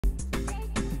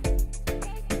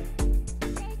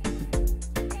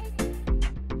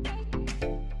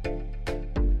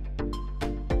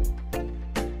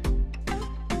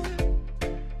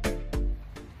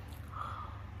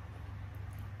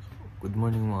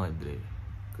morning mga dre.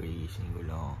 Kagising ko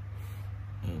lang ako.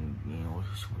 And ngayon ko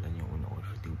sisimulan yung una ko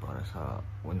shooting para sa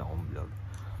una kong vlog.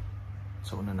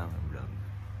 Sa una namin vlog.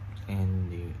 And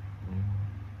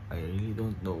I really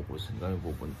don't know kung saan kami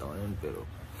pupunta ngayon, pero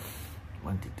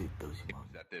mantitweet daw si mama.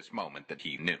 At this moment that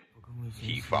he knew,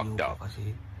 he fucked up.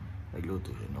 Kasi nagluto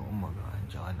siya ng umagaan,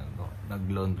 tsaka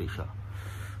nag-laundry siya.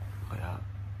 Kaya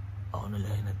ako na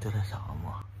lang natira sa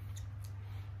kama.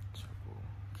 So,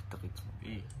 kita-kits mo.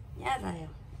 Yara yo.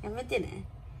 Yamete ne.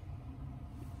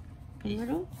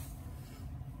 Pero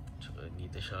tsaka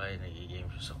dito siya kaya nagigame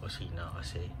siya sa kusina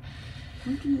kasi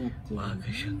maaga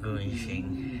siyang gumising.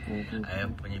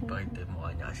 Ayaw po niya ipakita yung mukha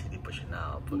niya kasi di pa siya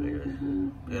nakakapag-ayos.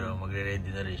 Pero magre-ready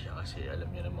na rin siya kasi alam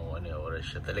niya naman kung ano yung oras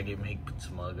siya. Talaga yung mahigpit sa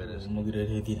mga ganun.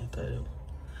 Magre-ready na tayo.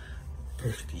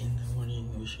 First in the morning,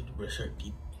 we should brush our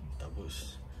teeth.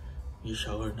 Tapos,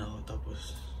 i-shower na ako.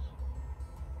 Tapos,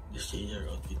 just change our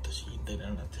outfit. Tapos, hintay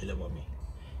na natin sila mami.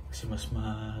 Kasi mas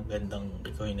magandang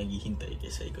ikaw yung naghihintay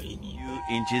kaysa ikaw yung iniintay.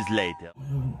 Few inches later.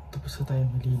 Ayun, tapos na tayo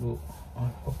maligo.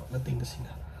 Papalating na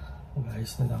sila.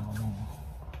 Mag-ayos na lang ako ng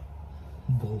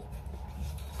buhok.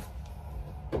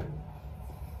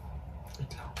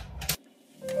 Wait lang.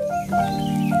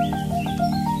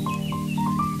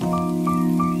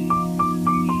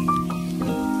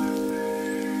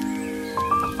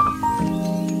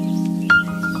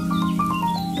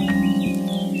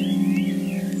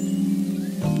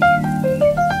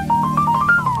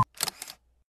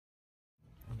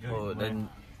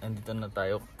 Nandito na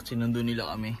tayo. Sinundo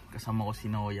nila kami. Kasama ko si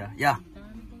Naoya.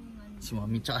 Si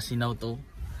Mami tsaka si Nao to.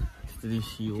 Ito din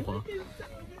si Yuka.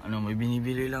 May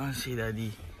binibili lang si Daddy.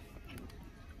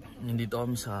 Nandito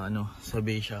kami sa sa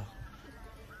Beisha.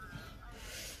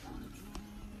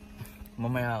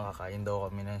 Mamaya kakain daw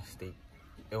kami ng steak.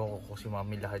 Ewan ko si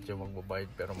Mami lahat yung magbabayad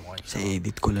pero mukhang sa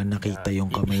edit ko lang nakita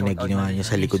yung kamay na ginawa niya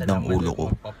sa likod ng ulo ko.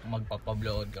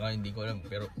 Magpapablood ka nga, hindi ko alam.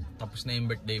 Pero tapos na yung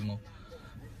birthday mo.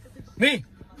 Mi!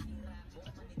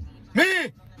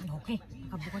 okay,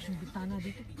 nakabukas yung bintana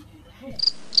dito.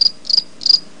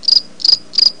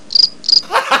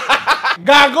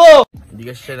 Gago! Hindi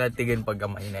kasi siya natigin pag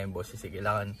kamay na yung boses.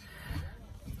 Kailangan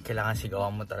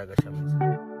sigawan mo talaga siya.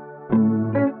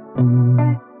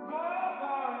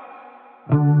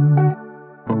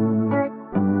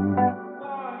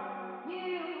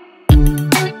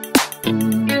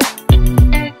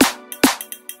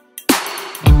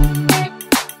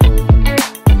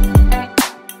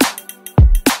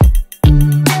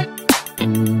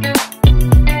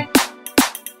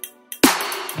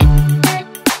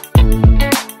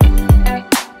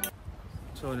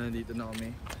 So, nandito na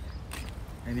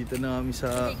kami sa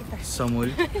mall.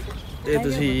 Ito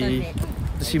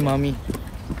si Mami.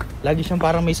 Lagi siyang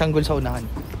parang may sanggol sa unahan.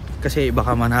 Kasi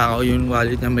baka manakaw yung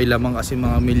wallet niya, may lamang kasi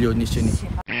mga milyonis yun eh.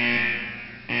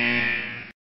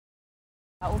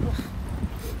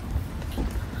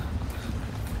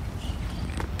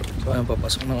 So, ayun,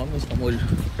 papasok na kami sa mall.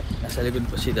 Nasa likod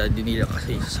pa si Daddy nila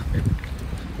kasi sasakit.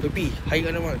 Lupi, hi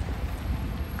ka naman.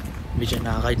 Hindi siya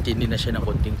nakakaintindi na siya ng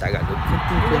konting Tagalog.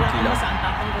 Konting lang. Saan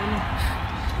tapang gawin?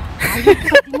 Ayun,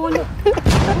 pati mulo.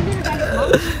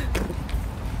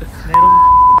 Meron.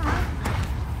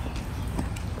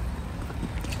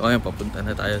 So ayun, papunta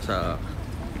na tayo sa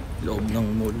loob ng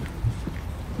mall.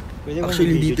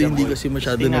 Actually dito hindi kasi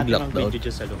masyado nag-lockdown.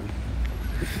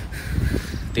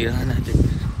 Tingnan natin.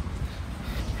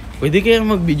 Pwede kaya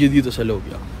mag-video dito sa loob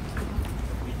ya?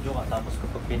 Video ka tapos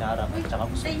kapag pinarang at saka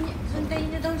gusto.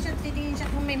 Sundayin niyo daw siya, titingin siya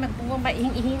kung may magbuwang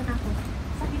maihing-ihing ako.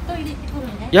 Sa toilet ko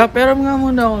rin eh. Yeah, pero nga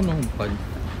muna ako nung pal.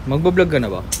 Magbablog ka na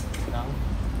ba?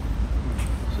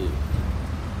 See.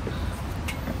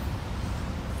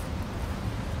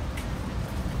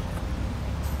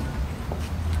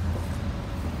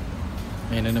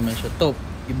 Ayan na naman siya. Top.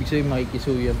 Ibig sabihin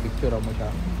makikisuyo yung picture mo siya.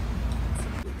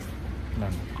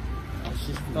 Nan.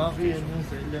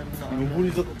 Nubuli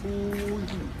ka po.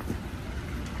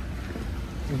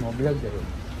 Yung mga vlog kayo.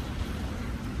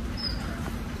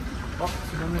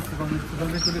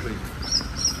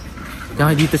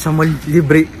 Kaya dito sa mall,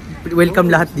 libre. Welcome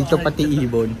lahat dito, pati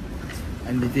ibon.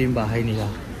 Andito yung bahay nila.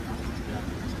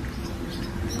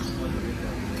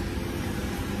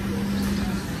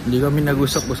 Hindi kami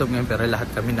nag-usap-usap ngayon pero lahat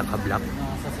kami naka-block.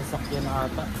 Sa sasakyan na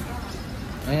ata.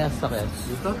 Ay, sasakyan.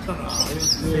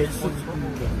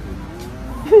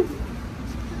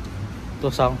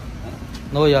 To sang.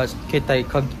 No ya, ketai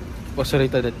kag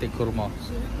wasureta dette kuruma.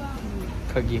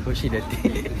 Kagi hoshi dette.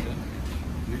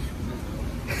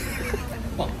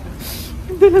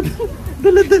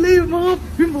 Dala-dala yung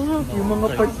mga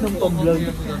parts ng pag-vlog.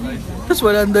 Tapos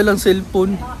wala ang dalang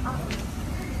cellphone.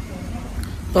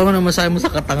 Tama na masahe mo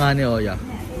sa katanga ni Oya.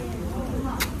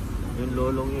 Yung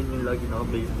lolong yun yung lagi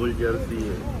naka-baseball jersey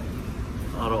eh.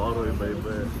 Araw-araw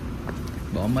iba-iba eh.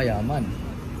 Baka mayaman.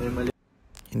 May mali.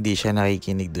 Hindi siya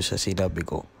nakikinig doon sa sinabi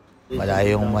ko.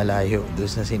 Malayong malayo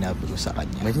doon sa sinabi ko sa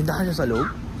kanya. May tindahan siya sa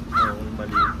loob? Oo,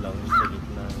 maliit lang sa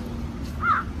gitna.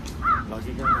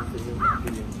 Lagi kang natin yung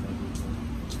natin.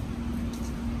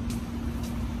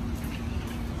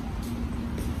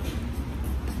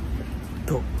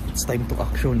 It's time to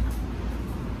action.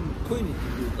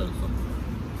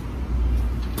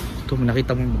 Ito,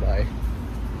 nakita mo yung babae.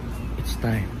 It's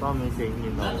time. Tama yung sa inyo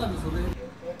na.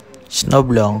 Snob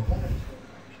lang.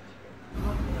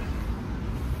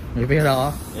 May pera ka?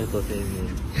 Ito sa inyo.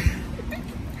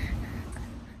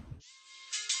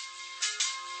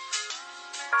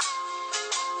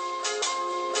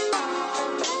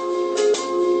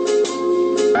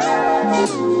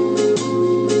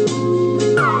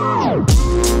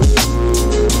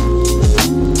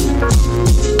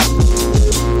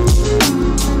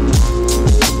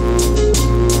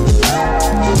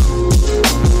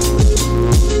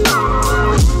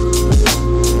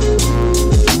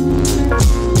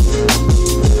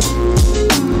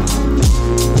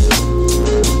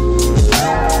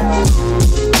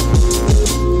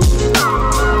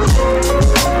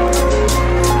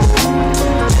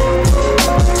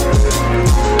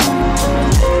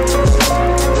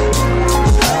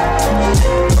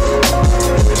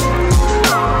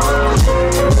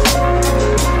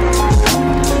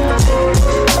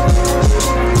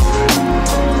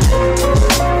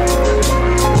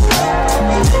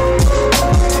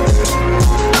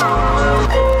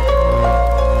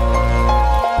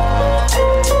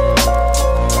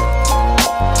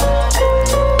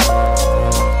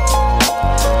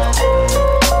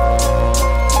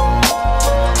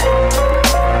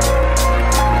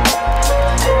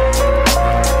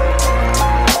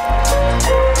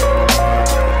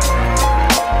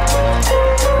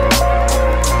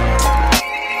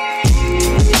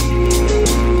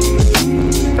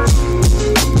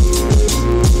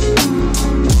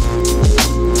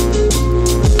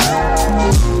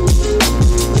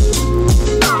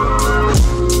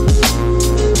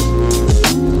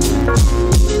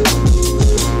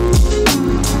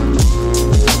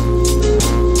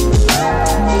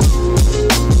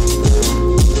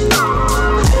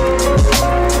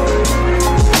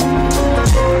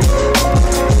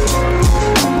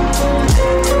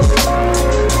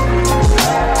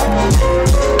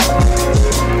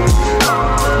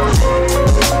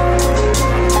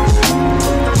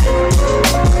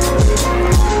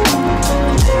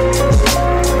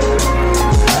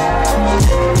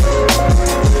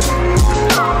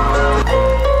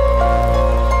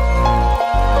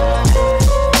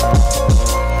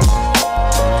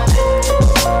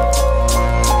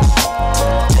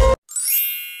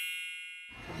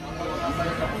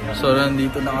 So,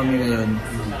 nandito na kami ngayon.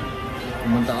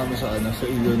 Pumunta kami sa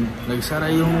Aeon. Nagsara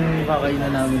yung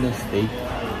kakainan namin ng steak.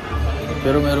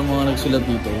 Pero meron mga nagsulat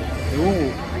dito.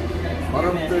 Oo.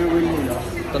 Parang farewell nila.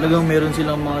 Talagang meron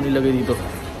silang mga nilagay dito.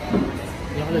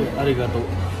 Arigato.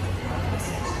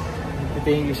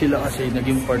 Thank you sila kasi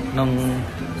naging part ng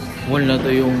mall na to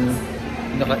yung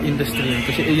naka-industry.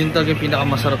 Kasi yun talaga yung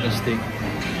pinakamasarap na steak.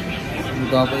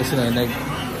 Tapos na,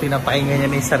 pinapahinga niya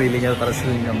na yung sarili niya para sa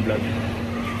kanyang vlog.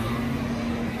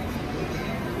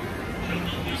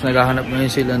 Naghahanap ngayon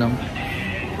sila ng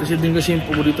kasi din kasi yung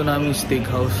paborito namin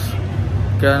steakhouse,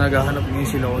 kaya naghahanap ngayon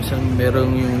sila kung saan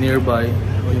merong yung nearby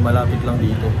o yung malapit lang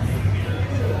dito.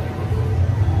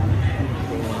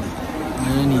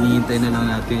 Ngayon hinihintay na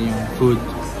lang natin yung food.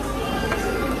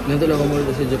 Ganito lang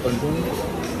kumulita sa Japan kung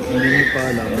hindi nyo pa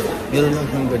alam, meron lang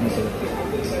siyang ganito,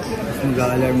 tapos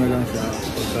mag-a-alarm na lang siya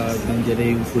pagka nandiyan na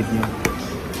yung food nyo.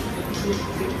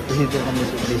 Kasi ito kami,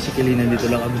 basically nandito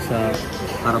lang kami sa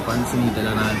harapan, sinita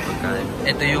lang namin pagkain.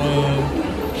 Ito yung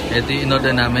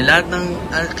in-order namin. Lahat ng,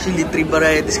 actually 3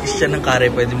 varieties kasi siya ng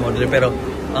curry pwede mo order. Pero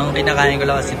ang kinakain ko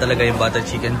lang kasi talaga yung butter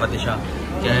chicken pati siya.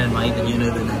 Kaya makikita nyo yung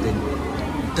order natin.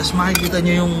 Tapos makikita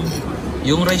nyo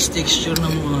yung rice texture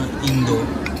ng mga Indo.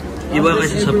 Iba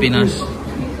kasi sa Pinas.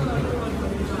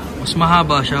 Mas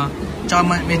mahaba siya. Tsaka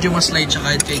medyo mas light siya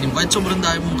kahit kainin. Kahit sobrang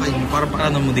dami mong kainin, para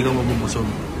mo di ka mabubusog.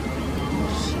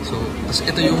 So, tapos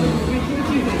ito yung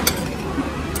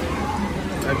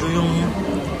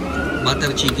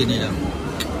butter chicken nila.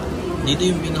 Dito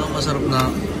yung pinakamasarap na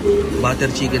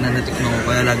butter chicken na natikman ko,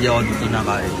 kaya lagi ako dito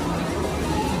nakain.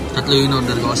 3 yung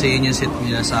order ko kasi yun yung set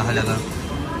nila sa halaga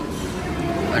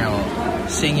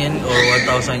 1,000 yen or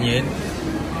 1,000 yen.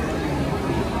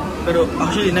 Pero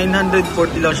actually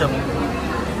 940 lang siya.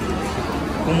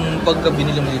 Kung pagka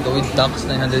binili mo dito with tax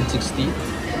 960.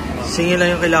 Singil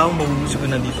lang yung kailangan mo, mabubusi ko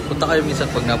na dito. Punta kayo minsan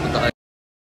pag napunta kayo.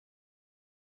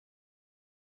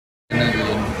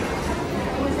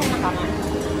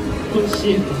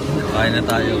 Kain na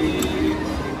tayo.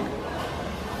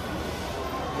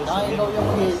 Nakain daw yung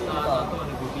gate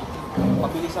dito.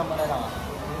 Pabilisan mo na lang ah.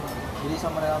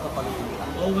 Bilisan mo na lang ito pag-ibig.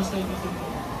 Oo, basta yung gusto mo.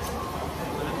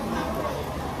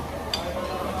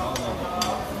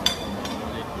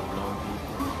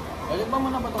 Galit mo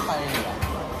na ba itong kain nila?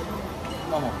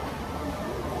 Tama mo.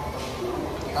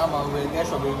 Tama, well guys,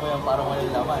 sabihin mo yan parang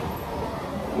walang laman.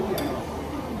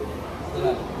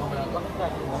 Wala, mamaya. Bakit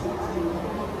kain mo?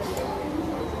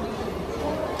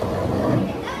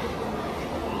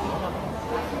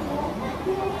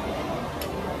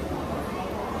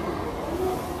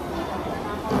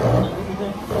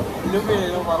 Lumi,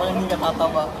 parang hindi ka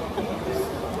tataba.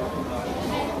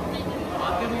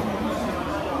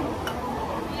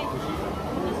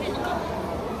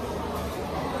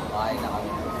 Ay,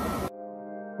 nakakita.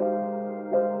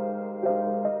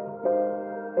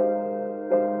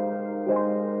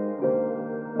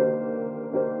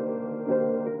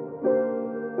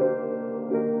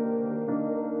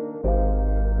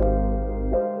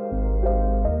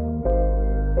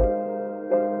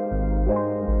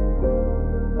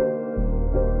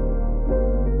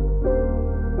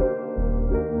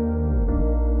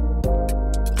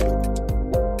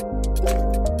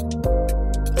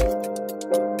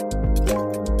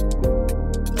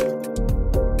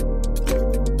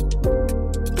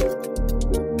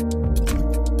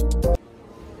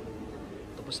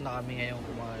 Tapos na kami ngayong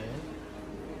kumain.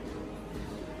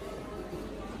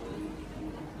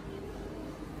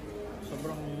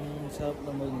 Sobrang sarap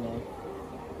naman na.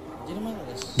 Hindi naman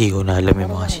oras. Di ko na alam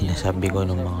yung mga sinasabi ko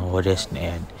ng mga oras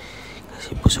na yan.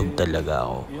 Kasi busog talaga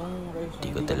ako. Di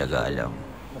ko talaga alam.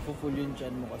 Mafufull yung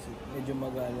chan mo kasi medyo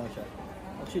mag-aala siya.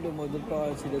 Actually, umorder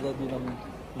pa sila dati ng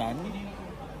naan.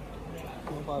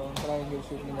 Yung parang triangle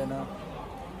shape nila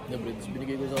na breads.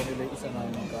 Binigay ko sa kanila yung isang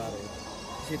ng kare.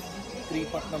 Kasi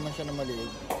 3-pack naman siya na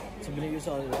maliit. So binigay ko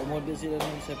sa kanila. Umorder sila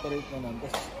ng separate na naan.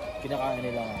 Tapos kinakain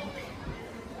nila nga.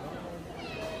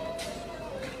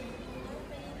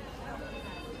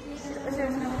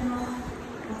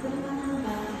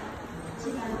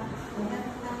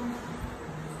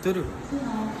 Turo.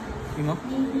 Ima?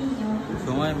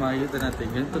 So ngayon makikita natin.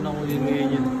 Ganito na kunin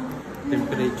ngayon yung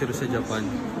temperature sa Japan.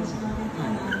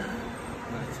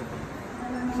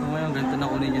 So ngayon ganito na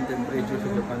kunin yung temperature sa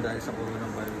Japan dahil sa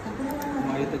coronavirus.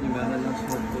 Makikita nyo meron lang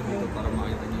smartphone dito para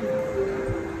makita nyo yung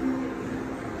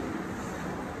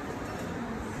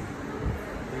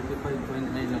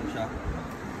 35.9 lang siya.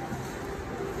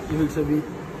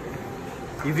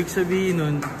 Ibig sabihin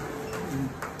nun,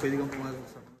 pwede kang pumasok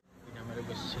sa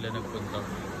Pinamarabas sila nagpunta.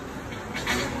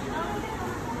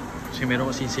 Kasi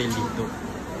meron kasing sale dito.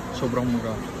 Sobrang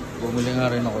mura. Bumili nga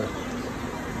rin ako.